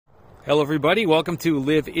Hello everybody, welcome to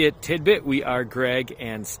Live It Tidbit. We are Greg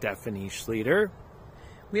and Stephanie Schlueter.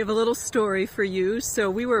 We have a little story for you. So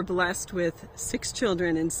we were blessed with 6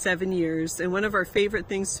 children in 7 years, and one of our favorite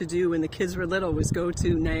things to do when the kids were little was go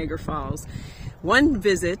to Niagara Falls. One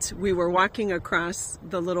visit, we were walking across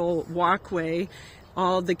the little walkway,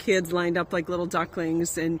 all the kids lined up like little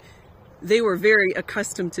ducklings, and they were very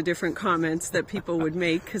accustomed to different comments that people would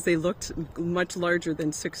make because they looked much larger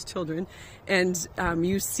than 6 children. And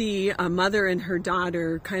you see a mother and her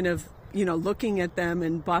daughter kind of, looking at them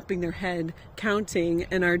and bopping their head, counting.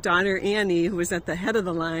 And our daughter Annie, who was at the head of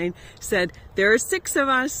the line, said, "There are 6 of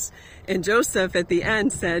us." And Joseph at the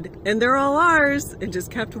end said, "And they're all ours," and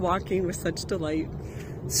just kept walking with such delight.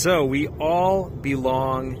 So we all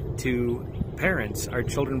belong to parents. Our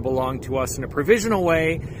children belong to us in a provisional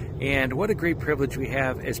way, and what a great privilege we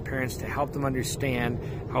have as parents to help them understand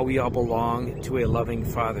how we all belong to a loving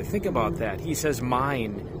Father. Think about that. He says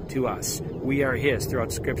mine to us. We are His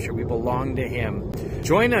throughout Scripture. We belong to Him.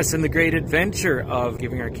 Join us in the great adventure of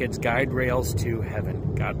giving our kids guide rails to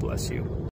heaven. God bless you.